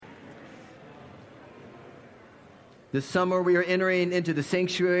This summer we are entering into the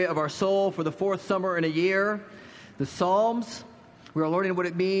sanctuary of our soul for the fourth summer in a year. The Psalms, we are learning what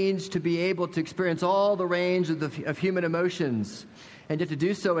it means to be able to experience all the range of human emotions, and yet to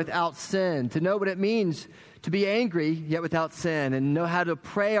do so without sin, to know what it means to be angry yet without sin, and know how to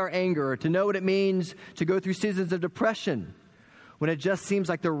pray our anger, to know what it means to go through seasons of depression when it just seems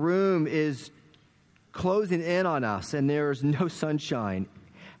like the room is closing in on us and there's no sunshine.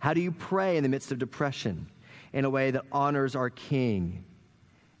 How do you pray in the midst of depression in a way that honors our King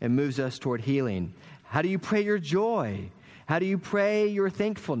and moves us toward healing? How do you pray your joy? How do you pray your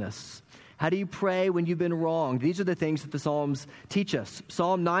thankfulness? How do you pray when you've been wronged? These are the things that the Psalms teach us.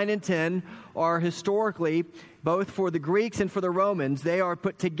 Psalm 9 and 10 are historically, both for the Greeks and for the Romans, they are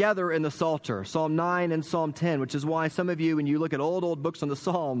put together in the Psalter, Psalm 9 and Psalm 10, which is why some of you, when you look at old books on the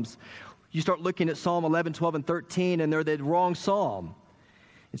Psalms, you start looking at Psalm 11, 12, and 13, and they're the wrong psalm.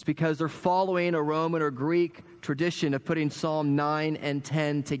 It's because they're following a Roman or Greek tradition of putting Psalm 9 and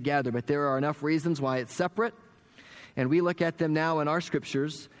 10 together. But there are enough reasons why it's separate. And we look at them now in our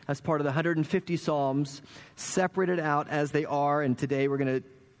scriptures as part of the 150 Psalms, separated out as they are. And today we're going to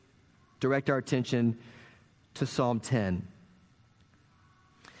direct our attention to Psalm 10.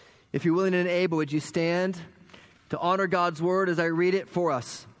 If you're willing and able, would you stand to honor God's word as I read it for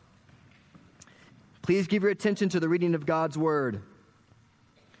us? Please give your attention to the reading of God's word.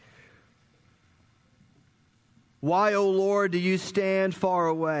 Why, O Lord, do you stand far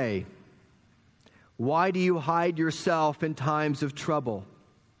away? Why do you hide yourself in times of trouble?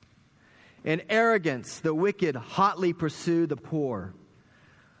 In arrogance, the wicked hotly pursue the poor.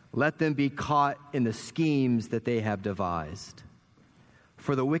 Let them be caught in the schemes that they have devised.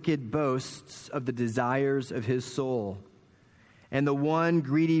 For the wicked boasts of the desires of his soul, and the one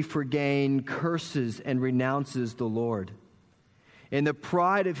greedy for gain curses and renounces the Lord. In the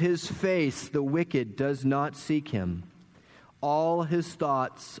pride of his face, the wicked does not seek him. All his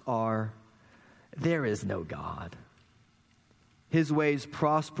thoughts are, there is no God. His ways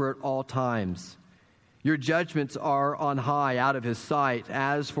prosper at all times. Your judgments are on high, out of his sight.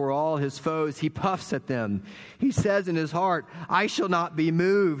 As for all his foes, he puffs at them. He says in his heart, I shall not be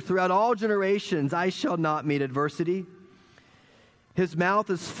moved. Throughout all generations, I shall not meet adversity. His mouth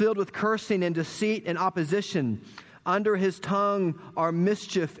is filled with cursing and deceit and opposition. Under his tongue are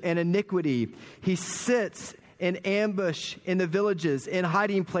mischief and iniquity. He sits in ambush in the villages, in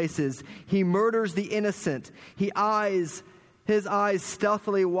hiding places. He murders the innocent. His eyes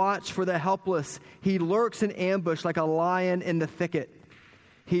stealthily watch for the helpless. He lurks in ambush like a lion in the thicket.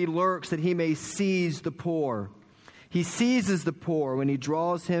 He lurks that he may seize the poor. He seizes the poor when he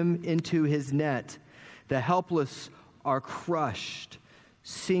draws him into his net. The helpless are crushed,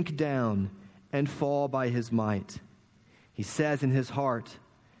 sink down, and fall by his might. He says in his heart,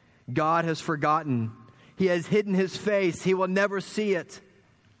 God has forgotten. He has hidden his face. He will never see it.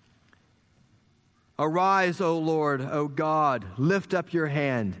 Arise, O Lord, O God, lift up your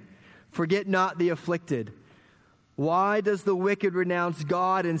hand. Forget not the afflicted. Why does the wicked renounce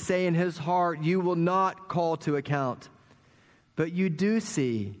God and say in his heart, you will not call to account? But you do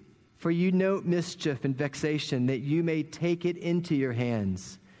see, for you note mischief and vexation, that you may take it into your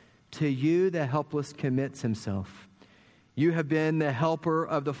hands. To you the helpless commits himself. You have been the helper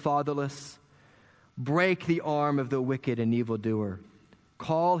of the fatherless. Break the arm of the wicked and evildoer.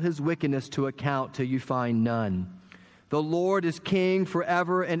 Call his wickedness to account till you find none. The Lord is king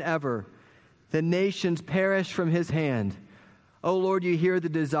forever and ever. The nations perish from his hand. O Lord, you hear the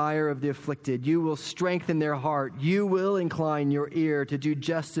desire of the afflicted. You will strengthen their heart. You will incline your ear to do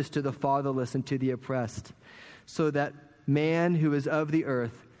justice to the fatherless and to the oppressed, so that man who is of the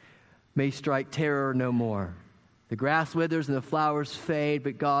earth may strike terror no more. The grass withers and the flowers fade,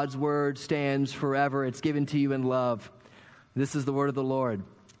 but God's word stands forever. It's given to you in love. This is the word of the Lord.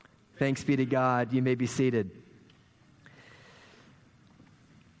 Thanks be to God. You may be seated.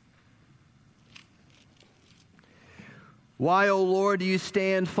 Why, O Lord, do you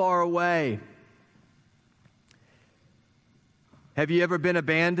stand far away? Have you ever been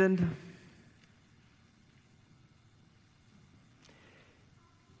abandoned?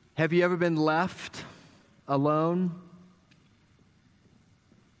 Have you ever been left alone?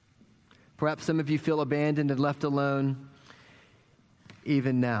 Perhaps some of you feel abandoned and left alone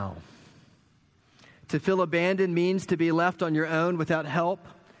even now. To feel abandoned means to be left on your own without help.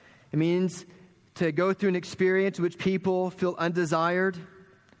 It means to go through an experience in which people feel undesired,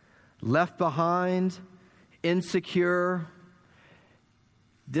 left behind, insecure,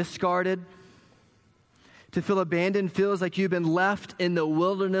 discarded. To feel abandoned feels like you've been left in the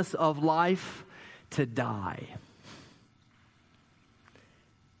wilderness of life to die.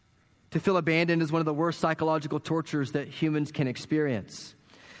 To feel abandoned is one of the worst psychological tortures that humans can experience.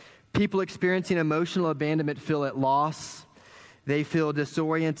 People experiencing emotional abandonment feel at loss. They feel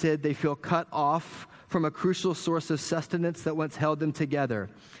disoriented. They feel cut off from a crucial source of sustenance that once held them together.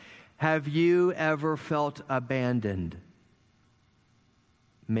 Have you ever felt abandoned?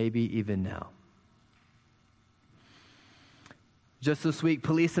 Maybe even now. Just this week,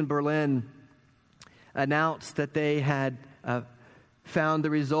 police in Berlin announced that they had found the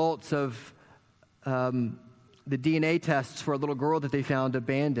results of the DNA tests for a little girl that they found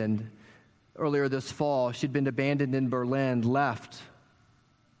abandoned earlier this fall. She'd been abandoned in Berlin, left.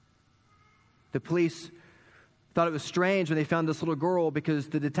 The police thought it was strange when they found this little girl because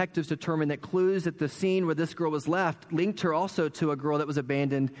the detectives determined that clues at the scene where this girl was left linked her also to a girl that was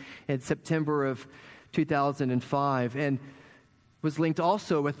abandoned in September of 2005 and was linked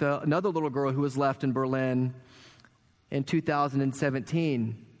also with another little girl who was left in Berlin in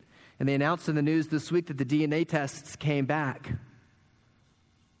 2017. And they announced in the news this week that the DNA tests came back.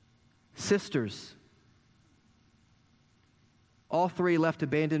 Sisters. All three left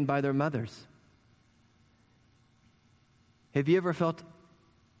abandoned by their mothers. Have you ever felt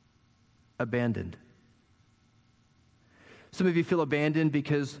abandoned? Some of you feel abandoned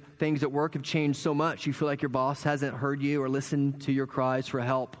because things at work have changed so much. You feel like your boss hasn't heard you or listened to your cries for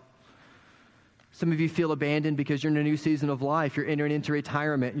help. Some of you feel abandoned because you're in a new season of life. You're entering into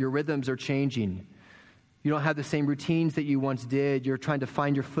retirement and your rhythms are changing. You don't have the same routines that you once did. You're trying to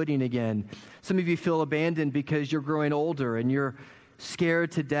find your footing again. Some of you feel abandoned because you're growing older and you're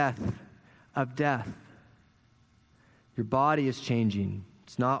scared to death of death. Your body is changing.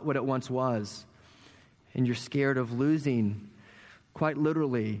 It's not what it once was. And you're scared of losing, quite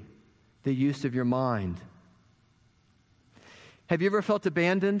literally, the use of your mind. Have you ever felt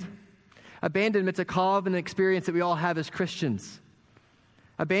abandoned? Abandonment's a common experience that we all have as Christians.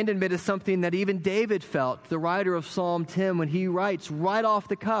 Abandonment is something that even David felt, the writer of Psalm 10, when he writes right off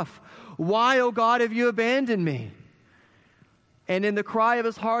the cuff, "Why, O God, have you abandoned me?" And in the cry of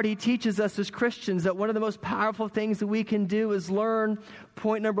his heart, he teaches us as Christians that one of the most powerful things that we can do is learn,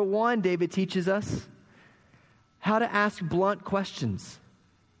 point number one, David teaches us, how to ask blunt questions.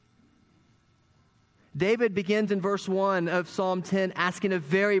 David begins in verse 1 of Psalm 10 asking a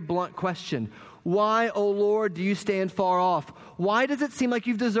very blunt question. Why, O Lord, do you stand far off? Why does it seem like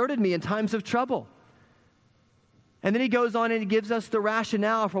you've deserted me in times of trouble? And then he goes on and he gives us the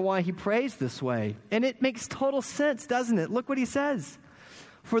rationale for why he prays this way. And it makes total sense, doesn't it? Look what he says.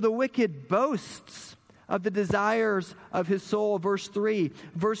 For the wicked boasts of the desires of his soul, verse 3.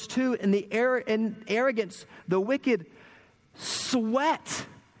 Verse 2, in arrogance, the wicked sweat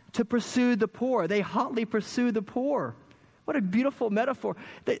to pursue the poor. They hotly pursue the poor. What a beautiful metaphor.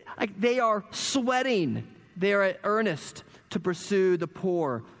 They are sweating. They are earnest to pursue the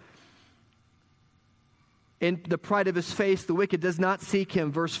poor. In the pride of his face, the wicked does not seek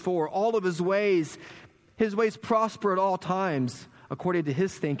him. Verse 4, all of his ways prosper at all times, according to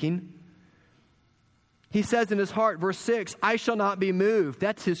his thinking. He says in his heart, verse 6, I shall not be moved.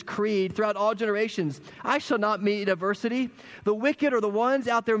 That's his creed throughout all generations. I shall not meet adversity. The wicked are the ones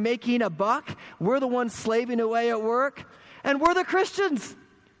out there making a buck. We're the ones slaving away at work. And we're the Christians.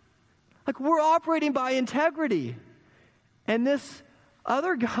 Like, we're operating by integrity. And this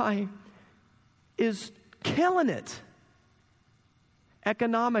other guy is killing it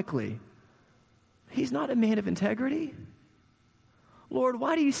economically. He's not a man of integrity. Lord,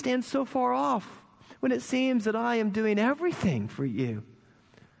 why do you stand so far off when it seems that I am doing everything for you?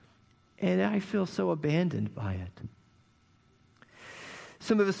 And I feel so abandoned by it.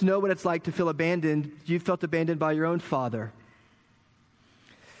 Some of us know what it's like to feel abandoned. You felt abandoned by your own father.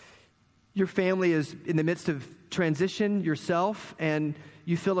 Your family is in the midst of transition yourself, and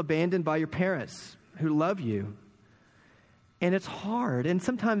you feel abandoned by your parents who love you. And it's hard. And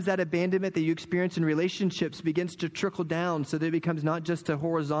sometimes that abandonment that you experience in relationships begins to trickle down so that it becomes not just a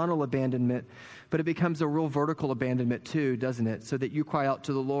horizontal abandonment, but it becomes a real vertical abandonment too, doesn't it? So that you cry out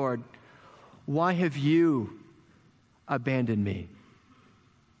to the Lord, why have you abandoned me?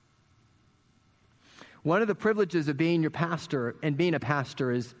 One of the privileges of being your pastor and being a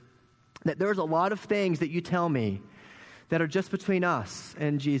pastor is that there's a lot of things that you tell me that are just between us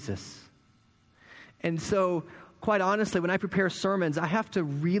and Jesus. And so, quite honestly, when I prepare sermons, I have to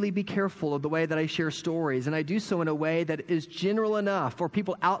really be careful of the way that I share stories. And I do so in a way that is general enough for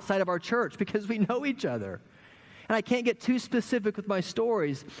people outside of our church because we know each other. And I can't get too specific with my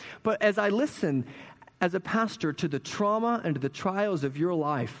stories. But as I listen as a pastor to the trauma and to the trials of your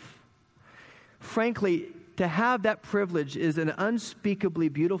life, frankly, to have that privilege is an unspeakably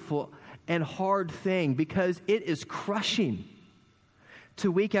beautiful and hard thing because it is crushing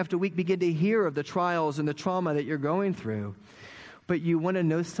to week after week begin to hear of the trials and the trauma that you're going through. But you want to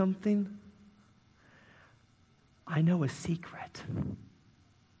know something? I know a secret.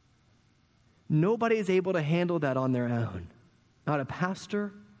 Nobody is able to handle that on their own. Not a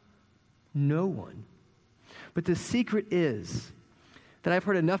pastor, no one. But the secret is that I've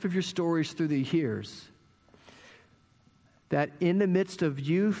heard enough of your stories through the years that in the midst of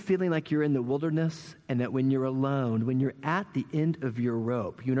you feeling like you're in the wilderness, and that when you're alone, when you're at the end of your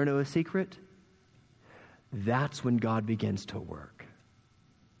rope, you want to know a secret? That's when God begins to work.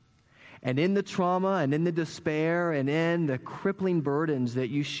 And in the trauma and in the despair and in the crippling burdens that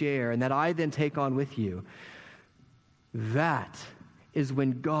you share and that I then take on with you, that is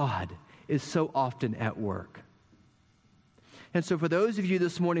when God is so often at work. And so for those of you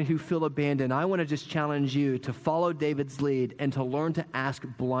this morning who feel abandoned, I want to just challenge you to follow David's lead and to learn to ask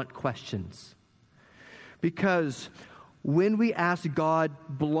blunt questions. Because when we ask God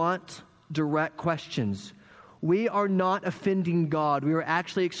blunt, direct questions, we are not offending God. We are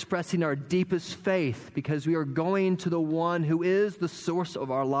actually expressing our deepest faith because we are going to the one who is the source of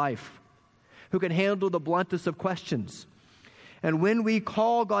our life, who can handle the bluntest of questions. And when we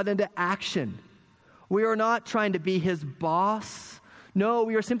call God into action, we are not trying to be his boss. No,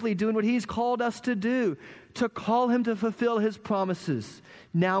 we are simply doing what he's called us to do, to call him to fulfill his promises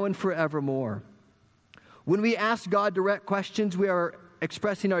now and forevermore. When we ask God direct questions, we are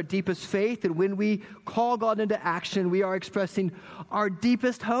expressing our deepest faith. And when we call God into action, we are expressing our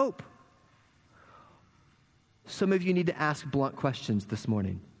deepest hope. Some of you need to ask blunt questions this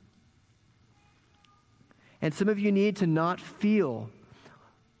morning. And some of you need to not feel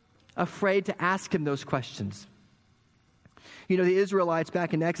afraid to ask him those questions. You know, the Israelites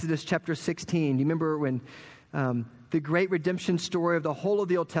back in Exodus chapter 16, you remember when the great redemption story of the whole of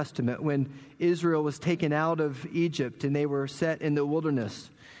the Old Testament, when Israel was taken out of Egypt and they were set in the wilderness.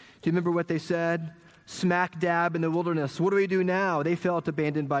 Do you remember what they said? Smack dab in the wilderness. What do we do now? They felt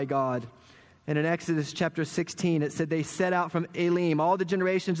abandoned by God. And in Exodus chapter 16, it said they set out from Elim, all the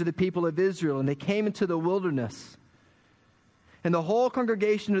generations of the people of Israel, and they came into the wilderness. And the whole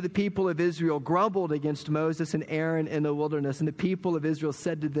congregation of the people of Israel grumbled against Moses and Aaron in the wilderness. And the people of Israel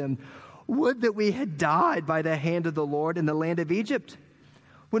said to them, "Would that we had died by the hand of the Lord in the land of Egypt,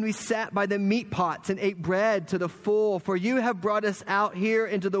 when we sat by the meat pots and ate bread to the full. For you have brought us out here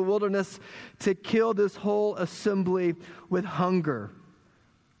into the wilderness to kill this whole assembly with hunger."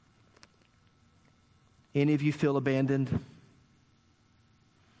 Any of you feel abandoned?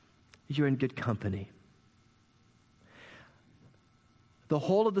 You're in good company. The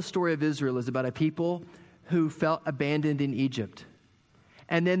whole of the story of Israel is about a people who felt abandoned in Egypt.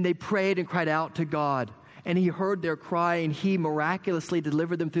 And then they prayed and cried out to God. And he heard their cry, and he miraculously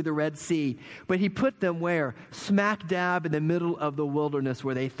delivered them through the Red Sea. But he put them where? Smack dab in the middle of the wilderness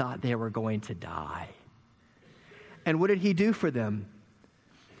where they thought they were going to die. And what did he do for them?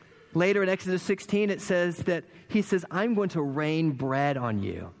 Later in Exodus 16, it says that he says, "I'm going to rain bread on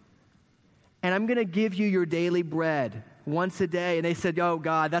you. And I'm going to give you your daily bread once a day." And they said, "Oh,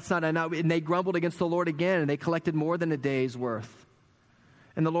 God, that's not enough." And they grumbled against the Lord again, and they collected more than a day's worth.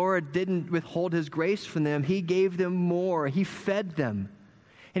 And the Lord didn't withhold his grace from them. He gave them more. He fed them.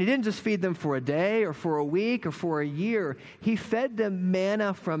 And he didn't just feed them for a day or for a week or for a year. He fed them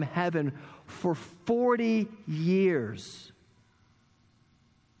manna from heaven for 40 years.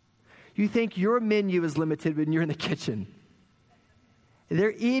 You think your menu is limited when you're in the kitchen.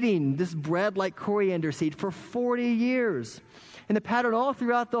 They're eating this bread like coriander seed for 40 years. And the pattern all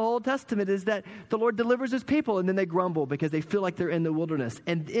throughout the Old Testament is that the Lord delivers his people, and then they grumble because they feel like they're in the wilderness.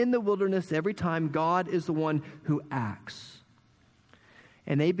 And in the wilderness, every time, God is the one who acts.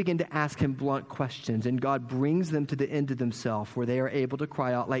 And they begin to ask him blunt questions, and God brings them to the end of themselves where they are able to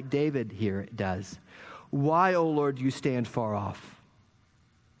cry out like David here does. "Why, O Lord, do you stand far off?"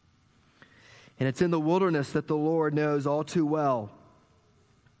 And it's in the wilderness that the Lord knows all too well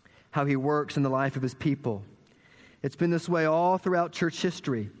how he works in the life of his people. It's been this way all throughout church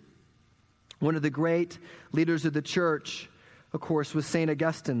history. One of the great leaders of the church, of course, was St.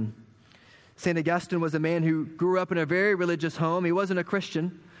 Augustine. St. Augustine was a man who grew up in a very religious home. He wasn't a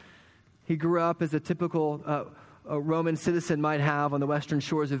Christian. He grew up as a typical Roman citizen might have on the western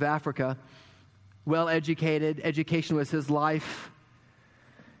shores of Africa. Well-educated. Education was his life.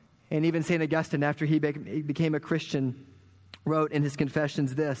 And even St. Augustine, after he became a Christian, wrote in his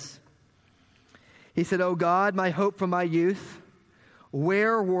Confessions this. He said, "O God, my hope from my youth,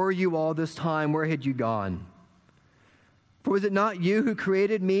 where were you all this time? Where had you gone? For was it not you who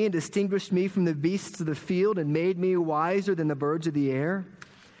created me and distinguished me from the beasts of the field and made me wiser than the birds of the air?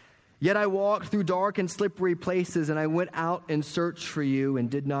 Yet I walked through dark and slippery places, and I went out in search for you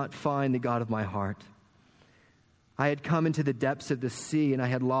and did not find the God of my heart. I had come into the depths of the sea, and I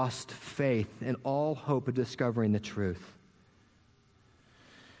had lost faith and all hope of discovering the truth.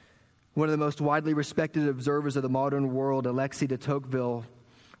 One of the most widely respected observers of the modern world, Alexis de Tocqueville,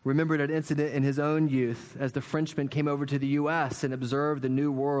 remembered an incident in his own youth as the Frenchman came over to the U.S. and observed the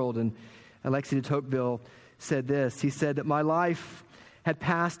New World. And Alexis de Tocqueville said this. He said that my life had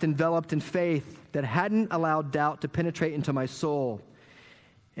passed enveloped in faith that hadn't allowed doubt to penetrate into my soul.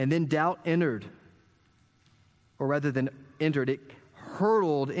 And then doubt entered, or rather than entered, it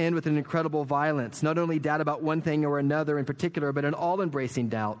hurtled in with an incredible violence. Not only doubt about one thing or another in particular, but an all-embracing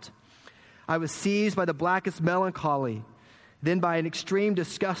doubt. I was seized by the blackest melancholy, then by an extreme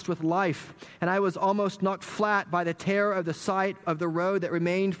disgust with life, and I was almost knocked flat by the terror of the sight of the road that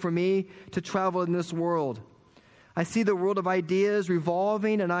remained for me to travel in this world. I see the world of ideas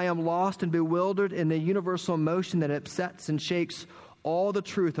revolving, and I am lost and bewildered in the universal motion that upsets and shakes all the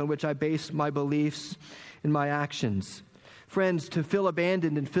truth on which I base my beliefs and my actions. Friends, to feel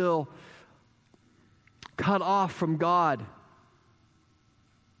abandoned and feel cut off from God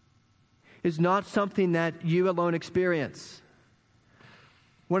is not something that you alone experience.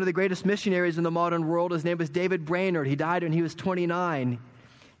 One of the greatest missionaries in the modern world, his name was David Brainerd. He died when he was 29.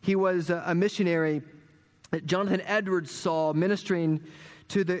 He was a missionary that Jonathan Edwards saw ministering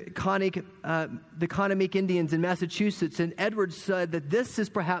to the Conomique Indians in Massachusetts. And Edwards said that this is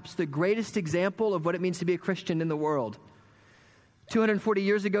perhaps the greatest example of what it means to be a Christian in the world. 240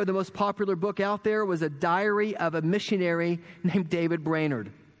 years ago, the most popular book out there was a diary of a missionary named David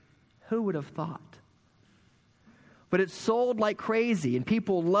Brainerd. Who would have thought? But it sold like crazy, and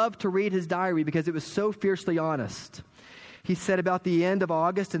people loved to read his diary because it was so fiercely honest. He said about the end of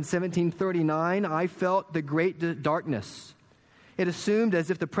August in 1739, I felt the great darkness. It assumed as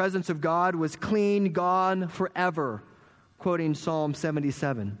if the presence of God was clean, gone forever, quoting Psalm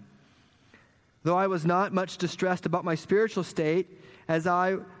 77. Though I was not much distressed about my spiritual state, as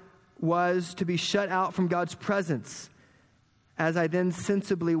I was to be shut out from God's presence, as I then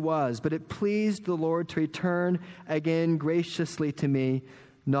sensibly was, but it pleased the Lord to return again graciously to me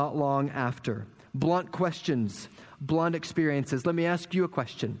not long after. Blunt questions, blunt experiences. Let me ask you a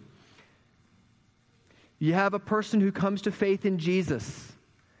question. You have a person who comes to faith in Jesus,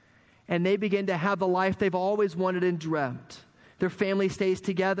 and they begin to have the life they've always wanted and dreamt. Their family stays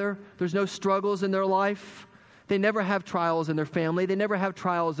together. There's no struggles in their life. They never have trials in their family. They never have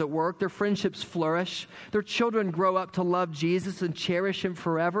trials at work. Their friendships flourish. Their children grow up to love Jesus and cherish Him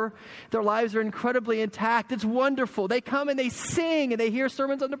forever. Their lives are incredibly intact. It's wonderful. They come and they sing and they hear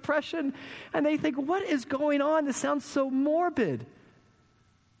sermons on depression and they think, what is going on? This sounds so morbid.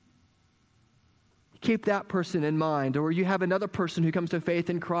 Keep that person in mind. Or you have another person who comes to faith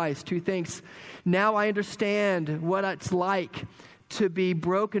in Christ who thinks, now I understand what it's like to be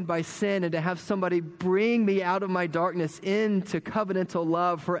broken by sin and to have somebody bring me out of my darkness into covenantal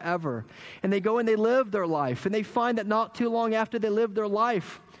love forever. And they go and they live their life, and they find that not too long after they live their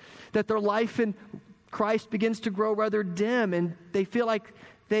life, that their life in Christ begins to grow rather dim, and they feel like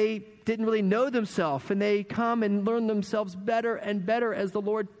they didn't really know themselves, and they come and learn themselves better and better as the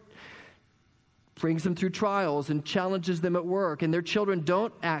Lord brings them through trials and challenges them at work, and their children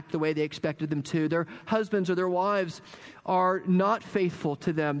don't act the way they expected them to. Their husbands or their wives are not faithful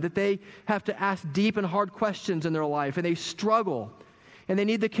to them, that they have to ask deep and hard questions in their life, and they struggle. And they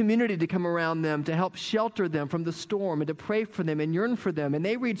need the community to come around them to help shelter them from the storm and to pray for them and yearn for them. And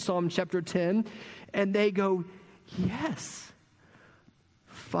they read Psalm chapter 10, and they go, yes,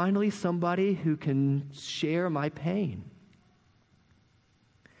 finally somebody who can share my pain.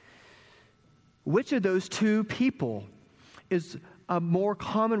 Which of those two people is a more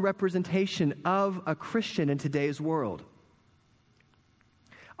common representation of a Christian in today's world?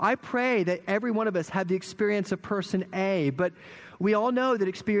 I pray that every one of us have the experience of person A, but we all know that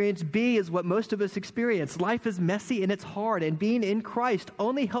experience B is what most of us experience. Life is messy and it's hard, and being in Christ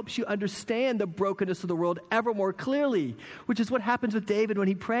only helps you understand the brokenness of the world ever more clearly, which is what happens with David when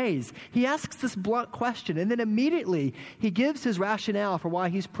he prays. He asks this blunt question, and then immediately he gives his rationale for why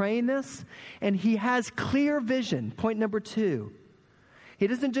he's praying this, and he has clear vision. Point number 2. He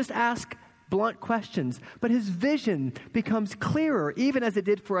doesn't just ask blunt questions, but his vision becomes clearer, even as it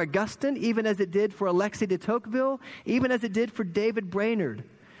did for Augustine, even as it did for Alexis de Tocqueville, even as it did for David Brainerd,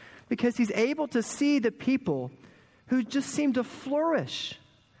 because he's able to see the people who just seem to flourish.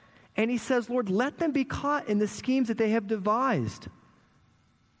 And he says, Lord, let them be caught in the schemes that they have devised.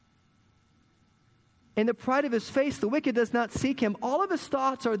 In the pride of his face, the wicked does not seek him. All of his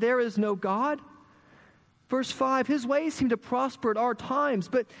thoughts are, there is no God. Verse 5, his ways seem to prosper at our times,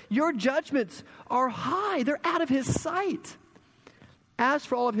 but your judgments are high. They're out of his sight. As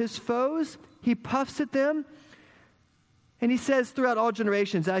for all of his foes, he puffs at them. And he says, throughout all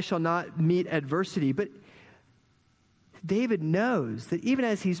generations, I shall not meet adversity. But David knows that even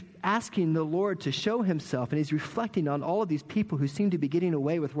as he's asking the Lord to show himself and he's reflecting on all of these people who seem to be getting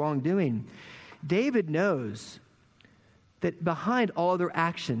away with wrongdoing, David knows that behind all of their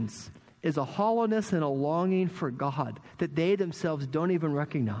actions is a hollowness and a longing for God that they themselves don't even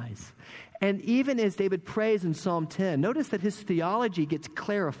recognize. And even as David prays in Psalm 10, notice that his theology gets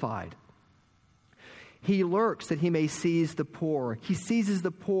clarified. He lurks that he may seize the poor. He seizes the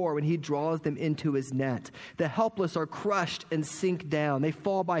poor when he draws them into his net. The helpless are crushed and sink down. They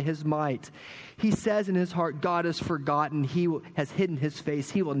fall by his might. He says in his heart, God is forgotten. He has hidden his face.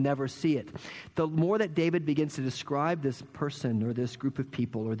 He will never see it. The more that David begins to describe this person or this group of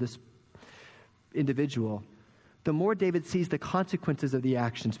people or this individual, the more David sees the consequences of the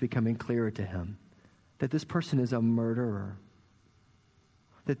actions becoming clearer to him. That this person is a murderer.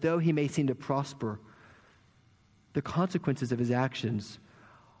 That though he may seem to prosper, the consequences of his actions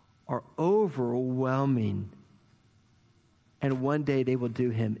are overwhelming. And one day they will do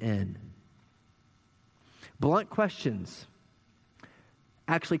him in. Blunt questions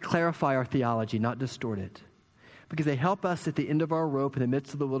actually clarify our theology, not distort it. Because they help us at the end of our rope in the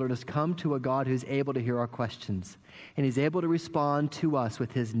midst of the wilderness come to a God who's able to hear our questions. And he's able to respond to us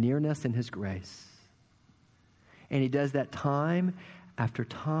with his nearness and his grace. And he does that time after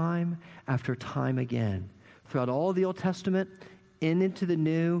time after time again. Throughout all the Old Testament and into the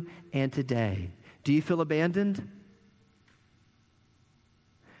New and today. Do you feel abandoned?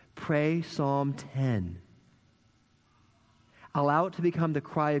 Pray Psalm 10. Allow it to become the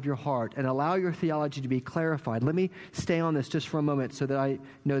cry of your heart and allow your theology to be clarified. Let me stay on this just for a moment so that I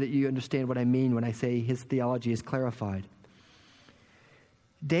know that you understand what I mean when I say his theology is clarified.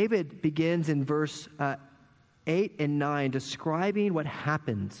 David begins in verse 8 and 9 describing what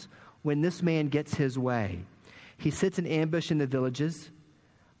happens when this man gets his way. He sits in ambush in the villages,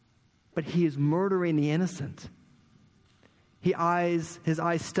 but he is murdering the innocent. His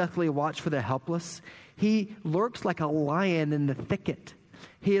eyes stealthily watch for the helpless. He lurks like a lion in the thicket.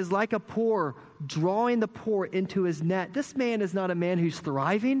 He is like a poor, drawing the poor into his net. This man is not a man who's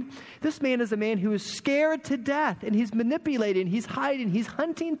thriving. This man is a man who is scared to death, and he's manipulating, he's hiding, he's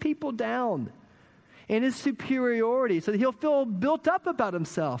hunting people down in his superiority so that he'll feel built up about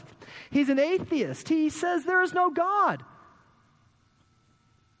himself. He's an atheist. He says there is no God.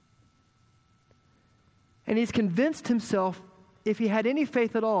 And he's convinced himself, if he had any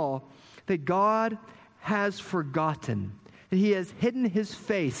faith at all, that God has forgotten, that he has hidden his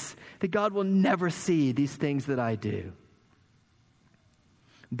face, that God will never see these things that I do.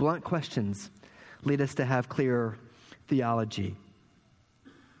 Blunt questions lead us to have clearer theology,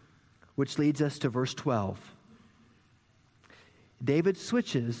 which leads us to verse 12. David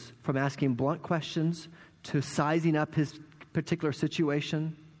switches from asking blunt questions to sizing up his particular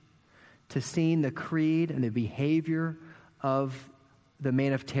situation, to seeing the creed and the behavior of the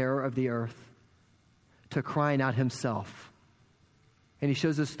man of terror of the earth, to crying out himself. And he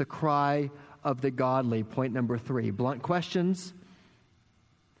shows us the cry of the godly, point number 3. Blunt questions,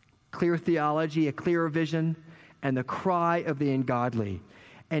 clear theology, a clearer vision, and the cry of the ungodly.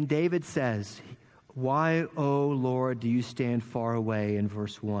 And David says, why, O Lord, do you stand far away, in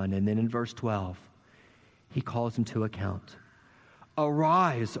verse 1. And then in verse 12, he calls him to account.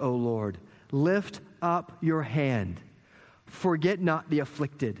 Arise, O Lord, lift up your hand. Forget not the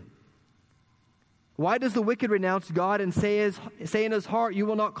afflicted. Why does the wicked renounce God and say in his heart, you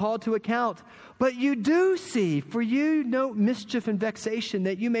will not call to account? But you do see, for you know mischief and vexation,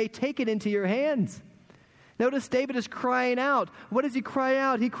 that you may take it into your hands. Notice David is crying out. What does he cry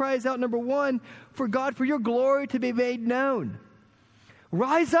out? He cries out, number 1, for God, for your glory to be made known.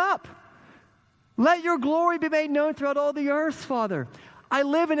 Rise up. Let your glory be made known throughout all the earth, Father. I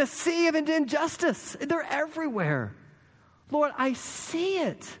live in a sea of injustice. They're everywhere. Lord, I see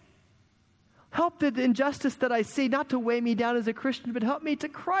it. Help the injustice that I see not to weigh me down as a Christian, but help me to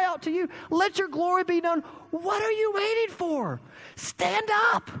cry out to you. Let your glory be known. What are you waiting for? Stand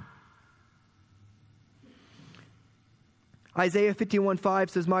up. Isaiah 51:5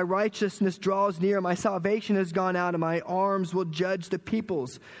 says, my righteousness draws near, my salvation has gone out, and my arms will judge the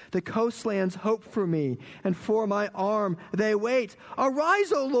peoples. The coastlands hope for me, and for my arm they wait.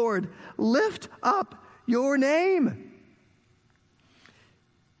 Arise, O Lord, lift up your name.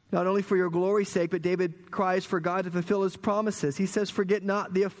 Not only for your glory's sake, but David cries for God to fulfill his promises. He says, forget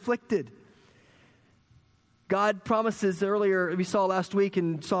not the afflicted. God promises earlier, we saw last week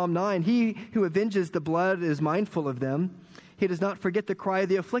in Psalm 9, he who avenges the blood is mindful of them. He does not forget the cry of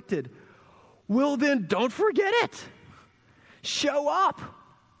the afflicted. Well, then, don't forget it. Show up.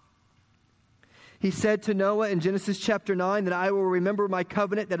 He said to Noah in Genesis chapter 9 that I will remember my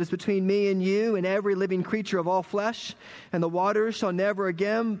covenant that is between me and you and every living creature of all flesh, and the waters shall never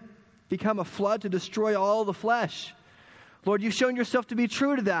again become a flood to destroy all the flesh. Lord, you've shown yourself to be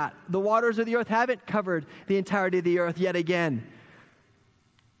true to that. The waters of the earth haven't covered the entirety of the earth yet again.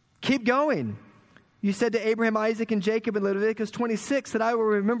 Keep going. You said to Abraham, Isaac, and Jacob in Leviticus 26 that I will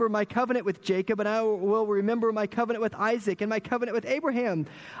remember my covenant with Jacob, and I will remember my covenant with Isaac, and my covenant with Abraham.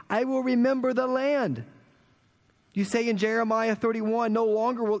 I will remember the land. You say in Jeremiah 31, no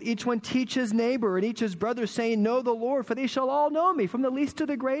longer will each one teach his neighbor and each his brother, saying, know the Lord, for they shall all know me, from the least to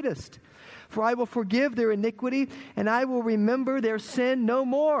the greatest. For I will forgive their iniquity, and I will remember their sin no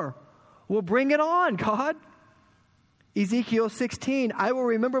more. Well, bring it on, God. Ezekiel 16, I will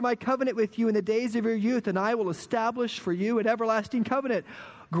remember my covenant with you in the days of your youth, and I will establish for you an everlasting covenant.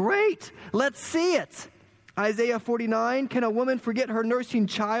 Great, let's see it. Isaiah 49, can a woman forget her nursing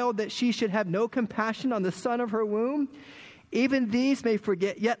child that she should have no compassion on the son of her womb? Even these may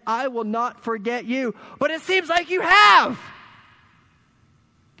forget, yet I will not forget you. But it seems like you have.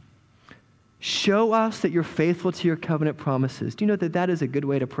 Show us that you're faithful to your covenant promises. Do you know that that is a good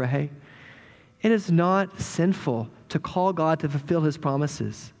way to pray? It is not sinful to call God to fulfill his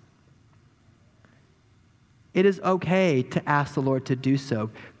promises. It is okay to ask the Lord to do so.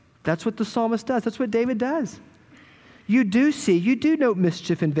 That's what the psalmist does. That's what David does. You do note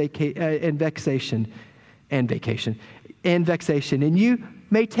mischief and vexation, and you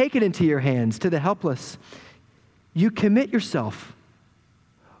may take it into your hands to the helpless. You commit yourself.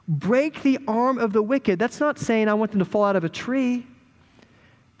 Break the arm of the wicked. That's not saying I want them to fall out of a tree.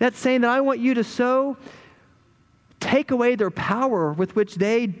 That's saying that I want you to take away their power with which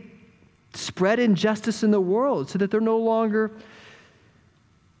they spread injustice in the world so that they're no longer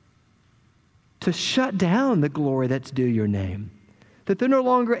to shut down the glory that's due your name. That they're no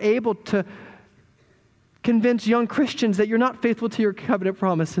longer able to convince young Christians that you're not faithful to your covenant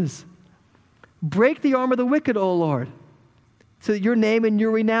promises. Break the arm of the wicked, O Lord, so that your name and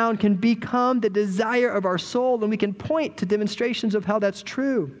your renown can become the desire of our soul, and we can point to demonstrations of how that's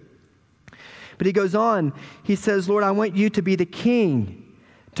true. But he goes on, he says, Lord, I want you to be the king,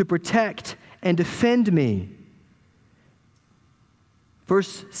 to protect and defend me.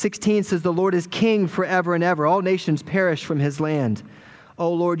 Verse 16 says, the Lord is king forever and ever. All nations perish from his land.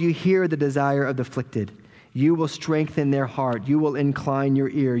 O Lord, you hear the desire of the afflicted. You will strengthen their heart. You will incline your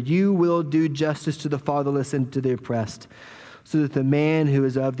ear. You will do justice to the fatherless and to the oppressed, so that the man who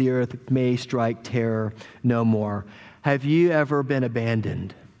is of the earth may strike terror no more. Have you ever been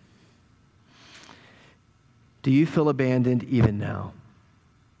abandoned? Do you feel abandoned even now?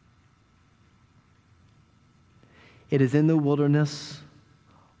 It is in the wilderness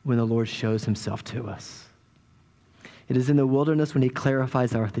when the Lord shows himself to us. It is in the wilderness when he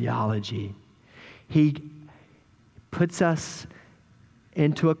clarifies our theology. He puts us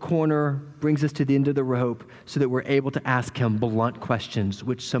into a corner, brings us to the end of the rope so that we're able to ask him blunt questions,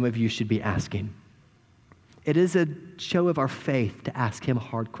 which some of you should be asking. It is a show of our faith to ask him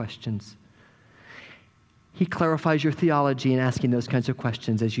hard questions. He clarifies your theology in asking those kinds of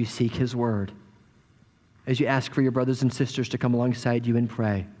questions as you seek his word, as you ask for your brothers and sisters to come alongside you and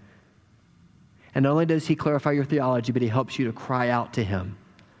pray. And not only does he clarify your theology, but he helps you to cry out to him.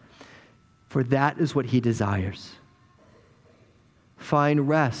 For that is what he desires. Find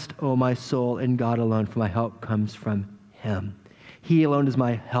rest, O my soul, in God alone, for my help comes from him. He alone is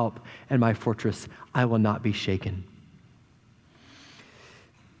my help and my fortress. I will not be shaken.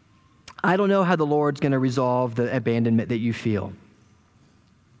 I don't know how the Lord's going to resolve the abandonment that you feel.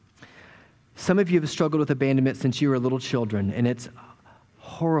 Some of you have struggled with abandonment since you were little children, and it's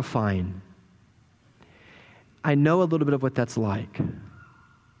horrifying. I know a little bit of what that's like.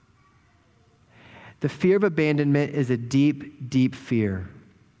 The fear of abandonment is a deep, deep fear.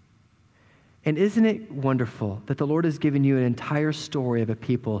 And isn't it wonderful that the Lord has given you an entire story of a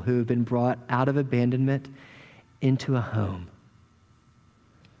people who have been brought out of abandonment into a home?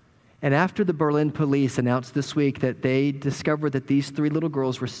 And after the Berlin police announced this week that they discovered that these 3 little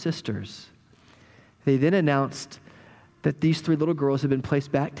girls were sisters, they then announced that these 3 little girls had been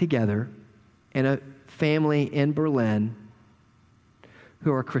placed back together in a family in Berlin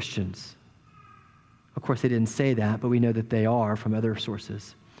who are Christians. Of course, they didn't say that, but we know that they are from other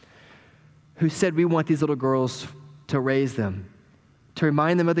sources, who said, we want these little girls to raise them, to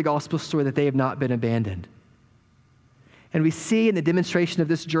remind them of the gospel story that they have not been abandoned. And we see in the demonstration of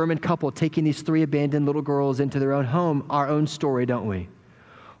this German couple taking these 3 abandoned little girls into their own home, our own story, don't we?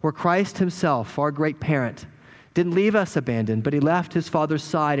 Where Christ himself, our great parent, didn't leave us abandoned, but he left his Father's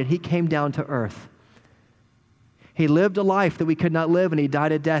side and he came down to earth. He lived a life that we could not live, and he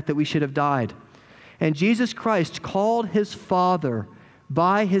died a death that we should have died. And Jesus Christ called his Father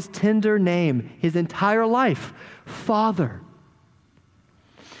by his tender name his entire life, Father.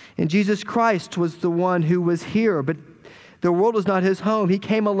 And Jesus Christ was the one who was here, but the world was not his home. He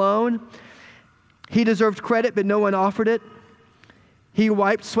came alone. He deserved credit, but no one offered it. He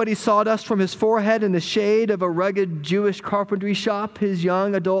wiped sweaty sawdust from his forehead in the shade of a rugged Jewish carpentry shop, his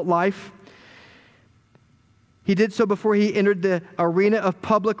young adult life. He did so before he entered the arena of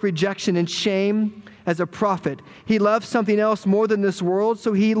public rejection and shame as a prophet. He loved something else more than this world,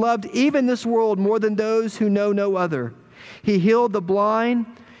 so he loved even this world more than those who know no other. He healed the blind.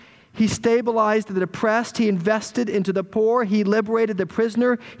 He stabilized the depressed. He invested into the poor. He liberated the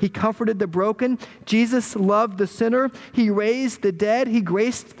prisoner. He comforted the broken. Jesus loved the sinner. He raised the dead. He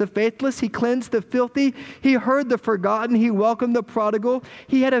graced the faithless. He cleansed the filthy. He heard the forgotten. He welcomed the prodigal.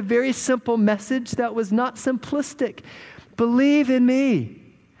 He had a very simple message that was not simplistic. Believe in me.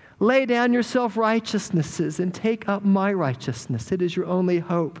 Lay down your self-righteousnesses and take up my righteousness. It is your only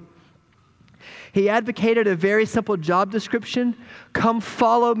hope. He advocated a very simple job description. Come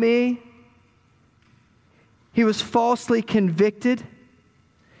follow me. He was falsely convicted.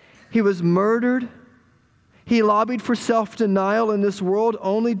 He was murdered. He lobbied for self-denial in this world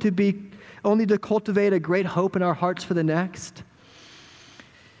only to cultivate a great hope in our hearts for the next.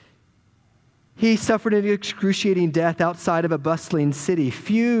 He suffered an excruciating death outside of a bustling city.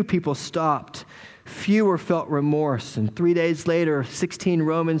 Few people stopped. Fewer felt remorse. And 3 days later, 16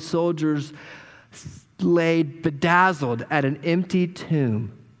 Roman soldiers lay bedazzled at an empty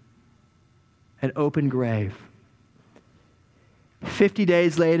tomb, an open grave. 50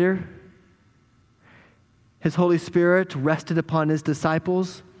 days later, his Holy Spirit rested upon his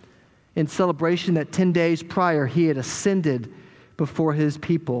disciples in celebration that 10 days prior he had ascended before his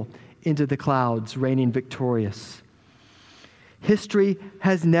people into the clouds, reigning victorious. History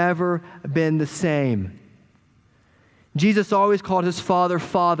has never been the same. Jesus always called his Father,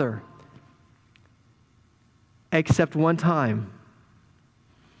 Father, except one time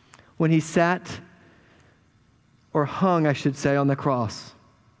when he sat, or hung, I should say, on the cross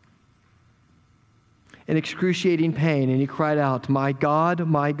in excruciating pain, and he cried out, my God,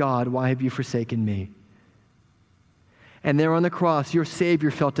 why have you forsaken me? And there on the cross, your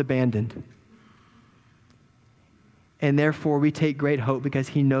Savior felt abandoned. And therefore, we take great hope because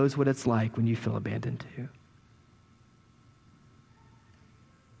he knows what it's like when you feel abandoned too.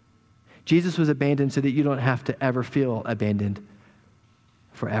 Jesus was abandoned so that you don't have to ever feel abandoned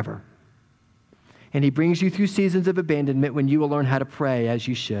forever. And he brings you through seasons of abandonment when you will learn how to pray as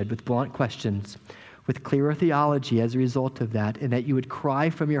you should, with blunt questions, with clearer theology as a result of that, and that you would cry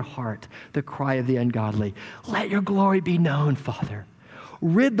from your heart the cry of the ungodly. Let your glory be known, Father.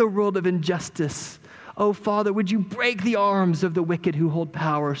 Rid the world of injustice. Oh, Father, would you break the arms of the wicked who hold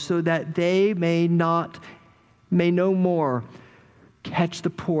power so that they may no more catch the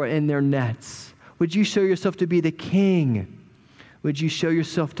poor in their nets? Would you show yourself to be the King? Would you show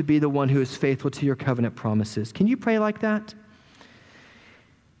yourself to be the one who is faithful to your covenant promises? Can you pray like that?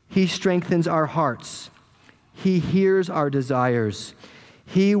 He strengthens our hearts. He hears our desires.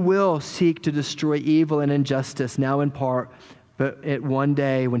 He will seek to destroy evil and injustice, now in part, but at one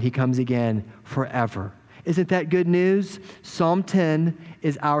day when he comes again, forever. Isn't that good news? Psalm 10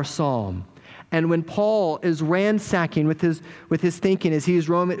 is our psalm. And when Paul is ransacking with his thinking as he's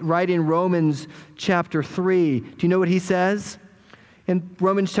writing Romans chapter 3, do you know what he says? In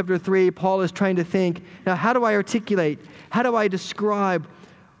Romans chapter 3, Paul is trying to think, now how do I articulate, how do I describe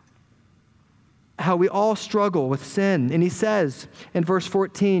how we all struggle with sin? And he says in verse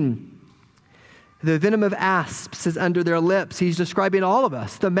 14, the venom of asps is under their lips. He's describing all of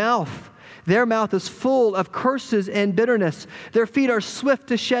us, the mouth. Their mouth is full of curses and bitterness. Their feet are swift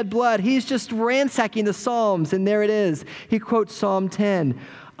to shed blood. He's just ransacking the Psalms, and there it is. He quotes Psalm 10.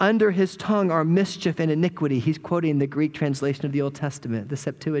 Under his tongue are mischief and iniquity. He's quoting the Greek translation of the Old Testament, the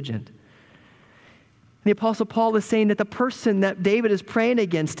Septuagint. And the Apostle Paul is saying that the person that David is praying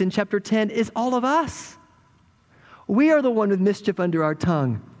against in chapter 10 is all of us. We are the one with mischief under our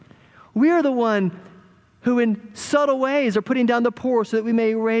tongue. We are the one who in subtle ways are putting down the poor so that we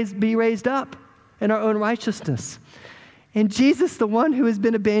may be raised up in our own righteousness. And Jesus, the one who has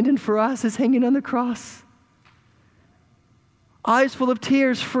been abandoned for us, is hanging on the cross. Eyes full of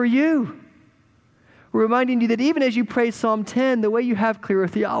tears for you, We're reminding you that even as you pray Psalm 10, the way you have clearer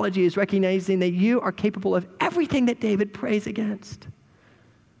theology is recognizing that you are capable of everything that David prays against.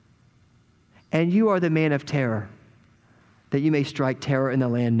 And you are the man of terror, that you may strike terror in the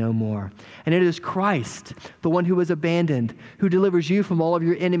land no more. And it is Christ, the one who was abandoned, who delivers you from all of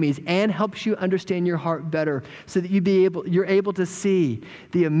your enemies and helps you understand your heart better so that you're able to see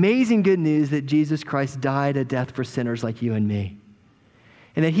the amazing good news that Jesus Christ died a death for sinners like you and me.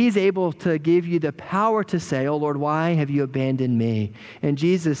 And that he's able to give you the power to say, oh Lord, why have you abandoned me? And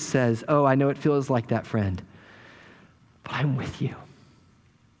Jesus says, oh, I know it feels like that, friend, but I'm with you.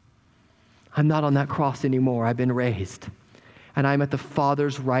 I'm not on that cross anymore. I've been raised. And I'm at the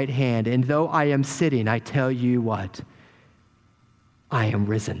Father's right hand. And though I am sitting, I tell you what? I am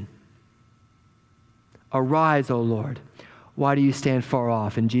risen. Arise, O Lord. Why do you stand far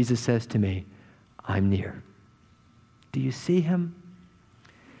off? And Jesus says to me, I'm near. Do you see him?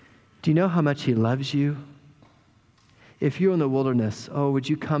 Do you know how much he loves you? If you're in the wilderness, would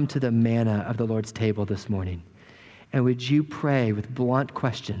you come to the manna of the Lord's table this morning? And would you pray with blunt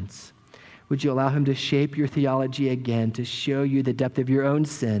questions? Would you allow him to shape your theology again, to show you the depth of your own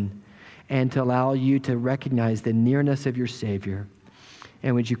sin, and to allow you to recognize the nearness of your Savior?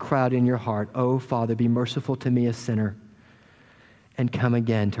 And would you cry out in your heart, oh, Father, be merciful to me, a sinner, and come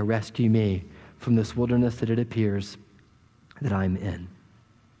again to rescue me from this wilderness that it appears that I'm in.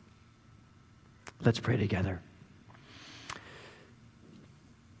 Let's pray together.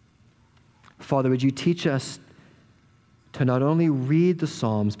 Father, would you teach us to not only read the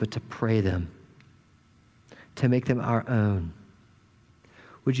Psalms, but to pray them, to make them our own?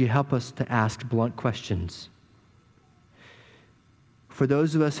 Would you help us to ask blunt questions? For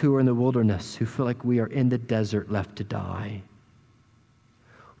those of us who are in the wilderness, who feel like we are in the desert left to die,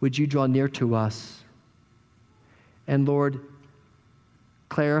 would you draw near to us? And Lord,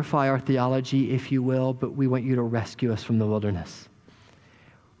 clarify our theology, if you will, but we want you to rescue us from the wilderness.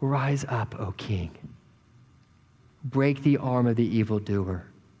 Rise up, O King. Break the arm of the evildoer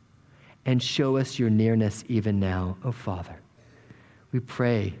and show us your nearness even now, O Father. We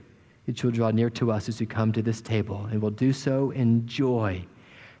pray that you'll draw near to us as we come to this table, and we'll do so in joy,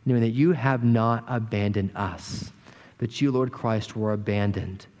 knowing that you have not abandoned us, but you, Lord Christ, were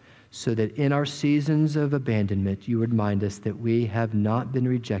abandoned, so that in our seasons of abandonment, you remind us that we have not been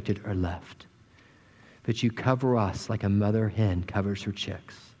rejected or left, but you cover us like a mother hen covers her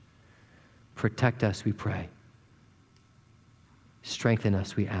chicks. Protect us, we pray. Strengthen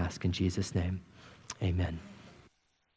us, we ask, in Jesus' name. Amen.